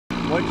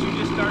Once you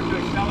just start to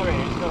accelerate,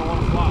 it's going to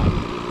want to fly.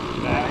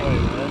 That way,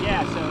 man.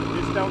 Yeah, so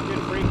just don't get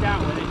freaked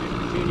out with it. Just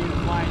continue to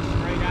fly it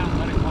straight out and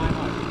let it climb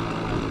up.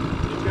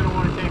 It's going to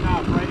want to take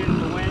off right into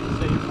the wind,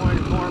 so you're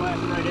pointed more or less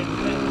right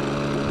into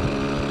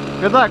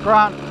it. Good luck,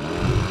 Ron.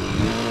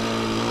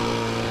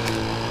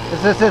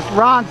 This is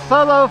Ron's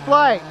solo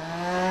flight.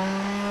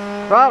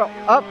 Throttle,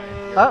 up,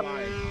 up.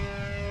 Nose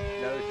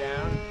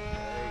down.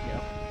 There you go.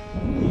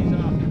 Ease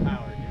off the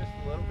power just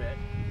a little bit.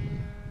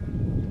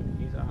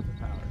 Ease off the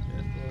power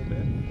just a little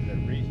bit. The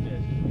reason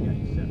is we got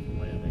you set for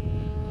landing.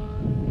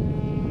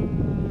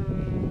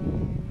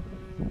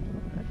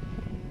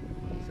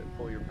 So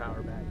pull your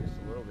power back just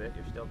a little bit.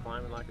 You're still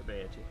climbing like a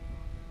banshee.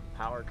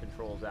 Power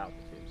controls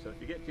altitude. So if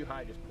you get too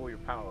high, just pull your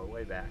power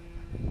way back.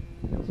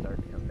 It'll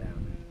start to come down.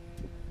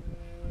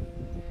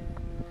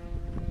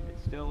 It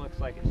still looks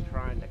like it's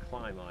trying to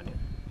climb on you.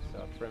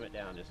 So trim it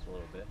down just a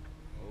little bit.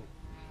 Oh.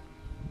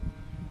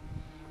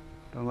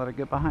 Don't let it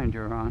get behind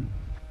you, Ron.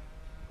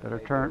 Better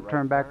Okay, turn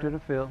right back to turn, the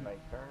field. Right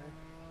turn.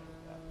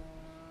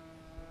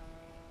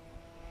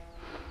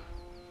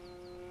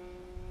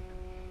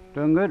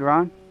 Doing good,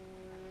 Ron.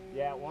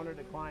 Yeah, it wanted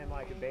to climb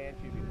like a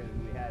banshee because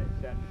we had it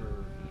set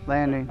for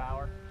Landing.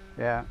 power.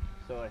 Yeah.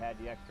 So it had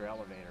the extra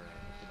elevator in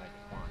it to make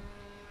it climb.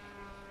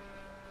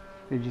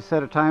 Did you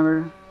set a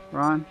timer,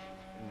 Ron?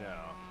 No.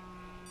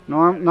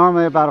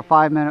 Normally about a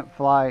 5-minute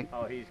flight.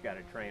 Oh, he's got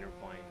a trainer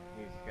plane.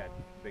 He's got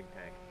a big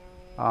tank.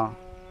 Oh,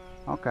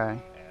 okay.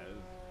 Yeah, he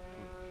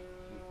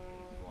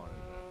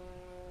wanted that.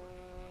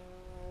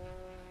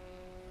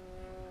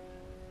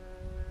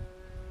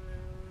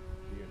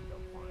 You're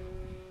still flying.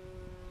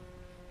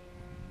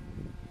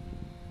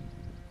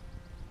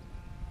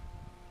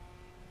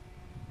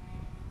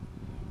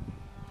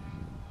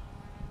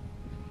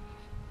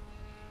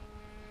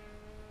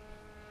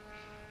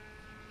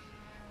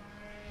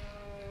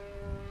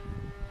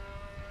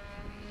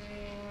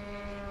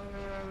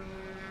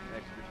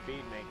 Extra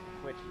speed makes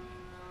it twitchy.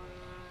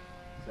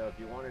 So if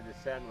you want to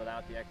descend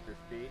without the extra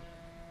speed,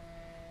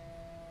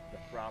 the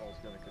throttle is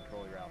going to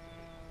control your altitude.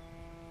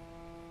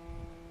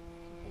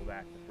 So pull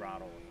back the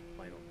throttle and the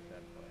plane will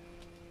descend for you.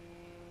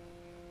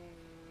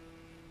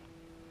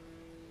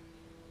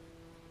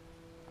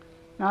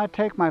 Now I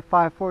take my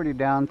 540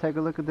 down. Take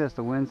a look at this.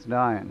 The wind's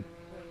dying.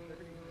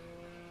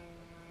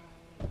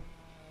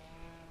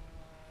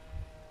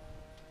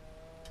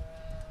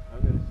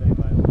 I'm going to say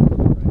by the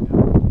right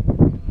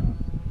now.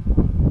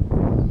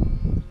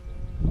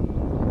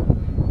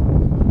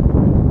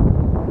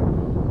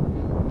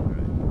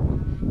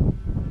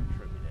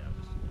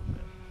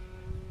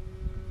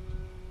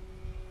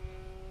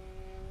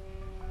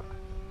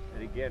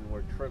 Again,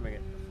 we're trimming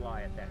it to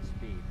fly at that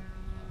speed.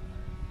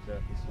 So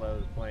if you slow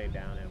the plane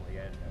down, then what you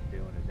end up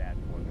doing is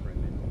adding more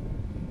trim in.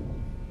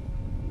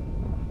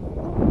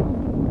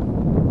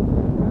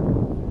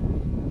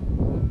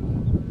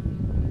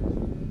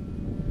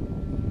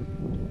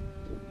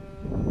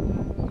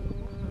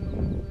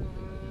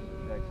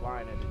 Like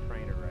flying as a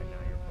trainer right now,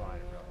 you're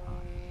flying real high.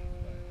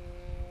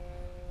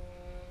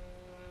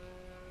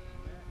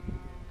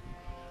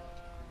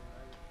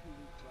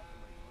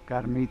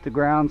 Got to meet the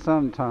ground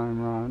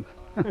sometime, Ron.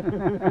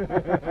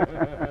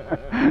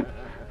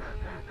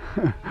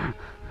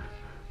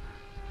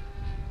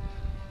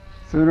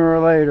 Sooner or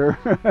later.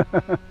 So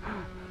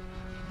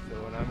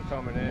when I'm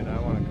coming in, I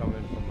want to come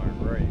in from my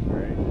right,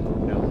 right?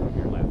 No, from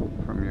your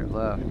left. From your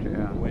left,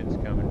 yeah. The wind's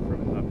coming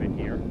from up in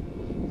here,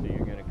 so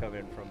you're going to come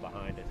in from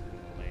behind us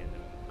and land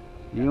it.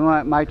 You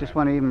might just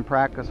want to even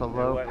practice a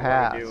low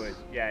pass. What you do is,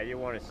 yeah, you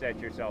want to set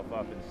yourself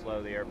up and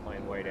slow the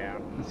airplane way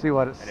down. And see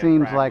what it and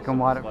seems then like practice and some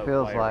what it slow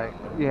feels fly like.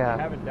 around. I Yeah.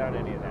 haven't done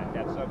any of that.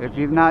 That's something If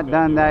you you've can not go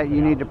done do that, up you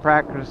at need to altitude.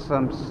 practice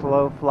some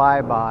slow Bring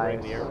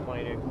flybys. the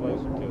airplane in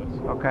closer to us.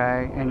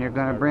 Okay, and you're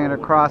going to bring it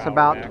across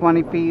about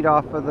 20 feet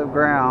off of the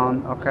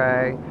ground,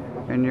 okay,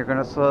 and you're going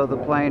to slow the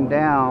plane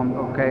down,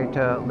 okay,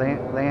 to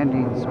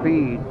landing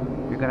speed.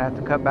 You're going to have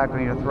to cut back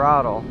on your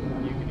throttle.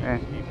 You can even And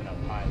keep it up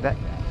high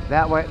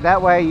that like that.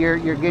 that way you're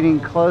getting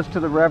close to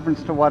the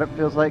reference to what it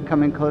feels like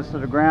coming close to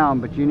the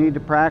ground, but you need to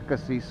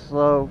practice these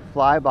slow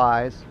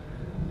flybys,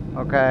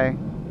 okay,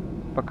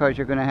 because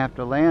you're going to have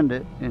to land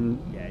it. And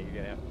Yeah, you're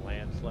going to have to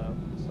land slow.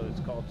 So it's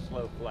called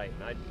slow flight.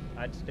 And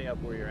I'd stay up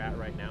where you're at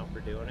right now for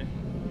doing it.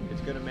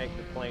 It's going to make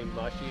the plane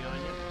mushy on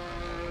you,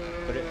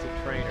 but it's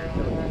a trainer,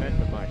 so it's meant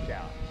to mush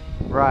out.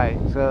 right,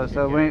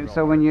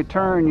 so when you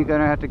turn, you're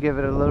going to have to give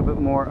it a little bit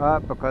more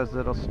up because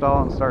it'll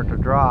stall and start to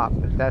drop.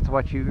 That's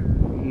what you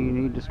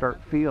need to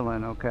start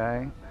feeling,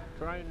 okay?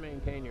 Try and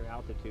maintain your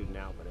altitude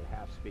now, but at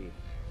half speed.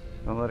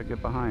 Don't let it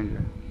get behind you.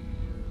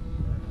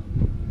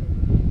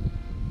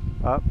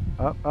 Up,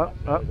 up, up,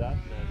 up. Nose up,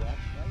 nose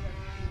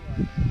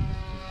up.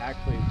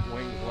 Actually,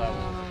 wings level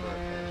is the first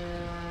one.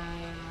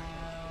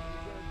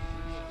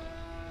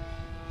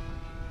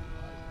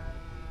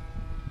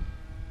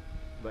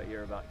 But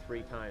you're about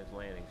 3 times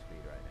landing speed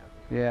right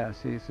now. Yeah,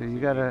 see, so you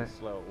need gotta, to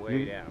slow it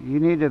way down. you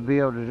need to be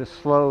able to just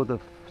slow the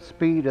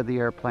speed of the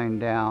airplane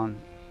down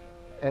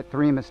at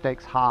 3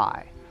 mistakes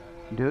high.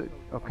 Do it,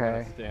 I'm okay.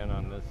 gonna stand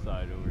on this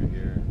side over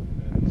here.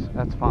 That's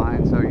that's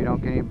fine, so you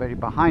don't get anybody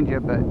behind you,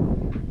 but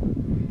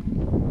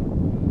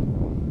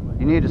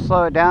you need to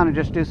slow it down and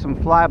just do some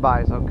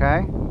flybys,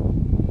 okay?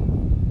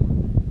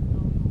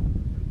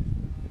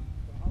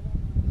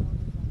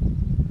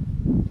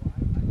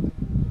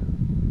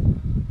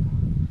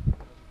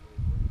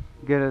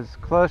 Get as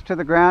close to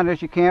the ground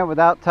as you can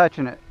without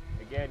touching it.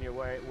 Again, you're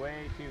way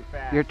too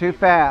fast. You're too Keep it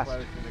fast.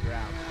 Close to the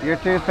ground. You're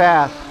too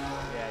fast.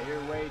 Yeah,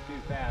 you're way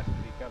too fast to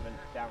be coming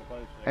down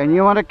close to the And ground.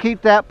 you want to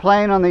keep that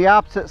plane on the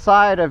opposite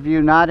side of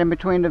you, not in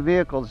between the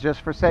vehicles,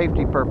 just for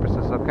safety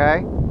purposes,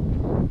 okay?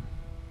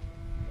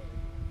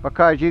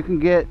 Because you can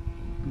get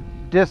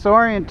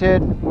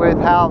disoriented with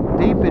how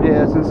deep it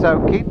is, and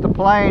so keep the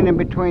plane in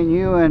between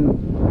you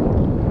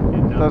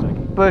and those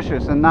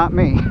bushes and not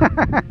me.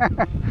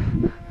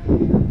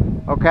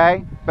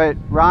 Okay? But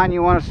Ron,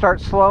 you want to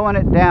start slowing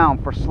it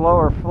down for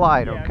slower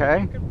flight, Yeah,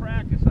 okay? you can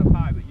practice up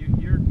high, but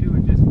you're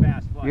doing just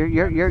fast flight.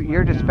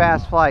 You're just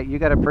fast flight. You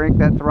got to break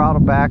that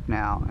throttle back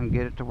now and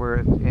get it to where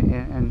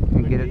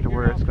and get it to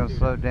where it's going to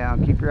slow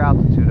down. Keep your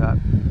altitude up.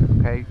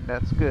 Okay,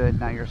 that's good.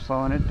 Now you're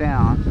slowing it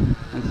down,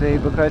 and see,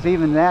 because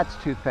even that's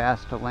too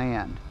fast to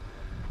land.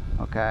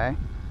 Okay,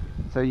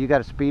 so you got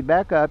to speed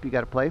back up. You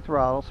got to play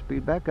throttle,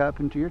 speed back up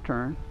into your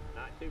turn.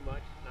 Not too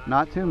much.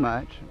 Not too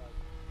much.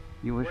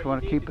 You just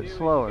want to keep it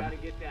slower. You got to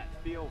get that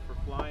feel for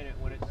flying it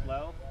when it's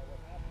slow.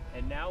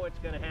 And now what's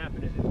going to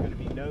happen is it's going to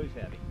be nose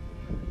heavy,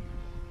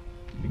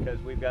 because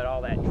we've got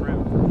all that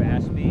trim for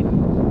fast speed.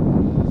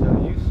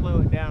 So you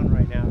slow it down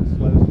right now to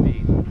slow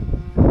speed.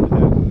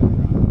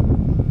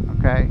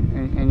 Okay,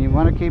 and you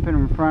want to keep it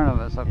in front of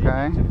us,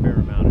 okay? It's a fair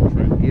amount of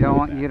trim. You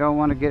don't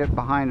want to get it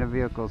behind the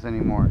vehicles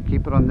anymore.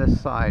 Keep it on this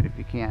side if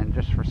you can,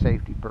 just for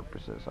safety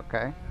purposes,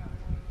 okay?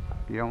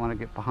 You don't want to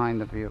get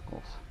behind the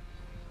vehicles.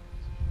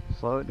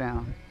 Slow it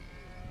down.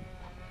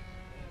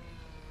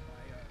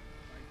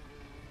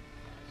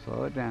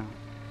 Slow it down.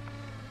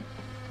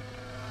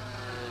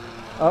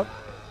 Up.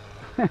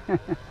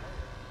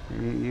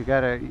 You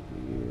gotta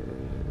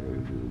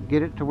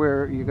get it to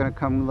where you're gonna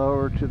come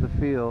lower to the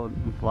field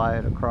and fly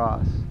it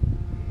across.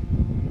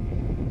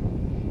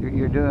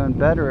 You're doing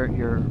better at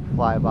your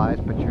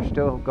flybys, but you're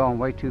still going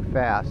way too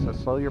fast. So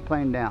slow your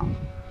plane down.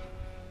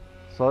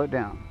 Slow it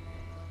down.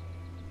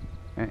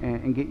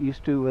 And get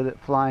used to with it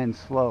flying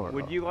slower.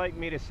 Would you like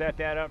me to set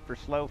that up for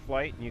slow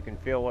flight and you can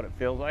feel what it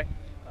feels like?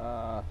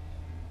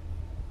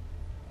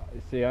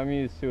 See, I'm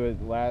used to it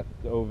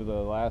over the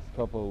last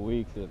couple of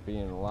weeks it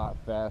being a lot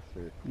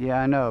faster.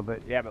 Yeah, I know,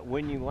 but Yeah, but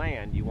when you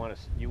land, you want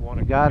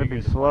to gotta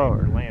be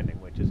slower. for landing,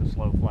 which is a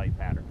slow flight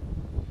pattern.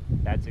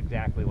 That's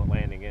exactly what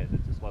landing is.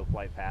 It's a slow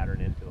flight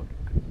pattern into a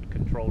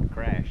controlled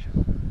crash.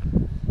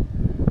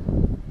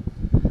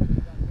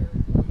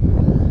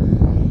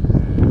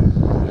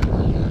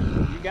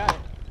 You got it.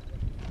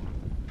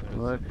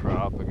 Look.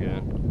 Prop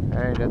again.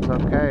 Hey, that's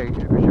okay.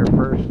 It was your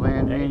first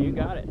landing. Hey, you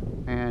got it.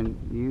 And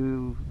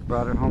you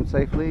brought it home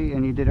safely,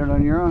 and you did it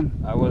on your own.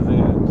 I wasn't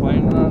even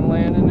planning on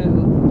landing it,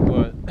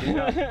 but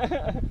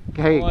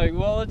Hey. I'm like,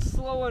 well, it's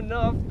slow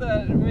enough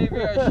that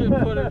maybe I should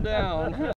put it down.